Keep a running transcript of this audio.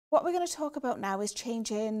What we're going to talk about now is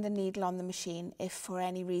changing the needle on the machine if for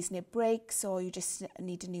any reason it breaks or you just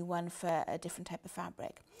need a new one for a different type of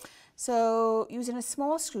fabric. So using a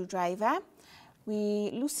small screwdriver,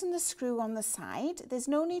 we loosen the screw on the side. There's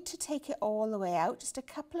no need to take it all the way out, just a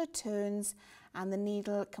couple of turns and the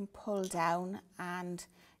needle can pull down and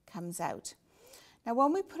comes out. Now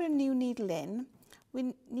when we put a new needle in,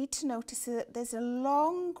 we need to notice that there's a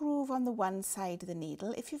long groove on the one side of the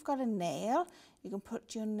needle. If you've got a nail, you can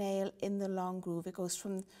put your nail in the long groove. It goes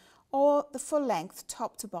from the full length,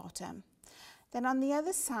 top to bottom. Then on the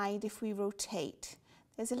other side, if we rotate,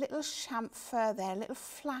 there's a little chamfer there, a little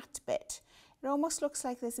flat bit. It almost looks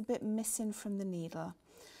like there's a bit missing from the needle.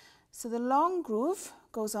 So the long groove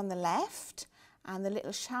goes on the left and the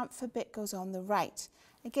little chamfer bit goes on the right.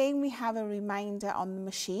 Again, we have a reminder on the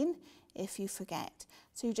machine if you forget.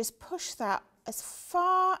 So you just push that as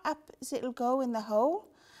far up as it'll go in the hole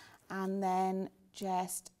and then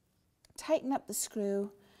just tighten up the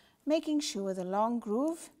screw, making sure the long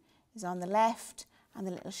groove is on the left and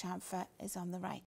the little chamfer is on the right.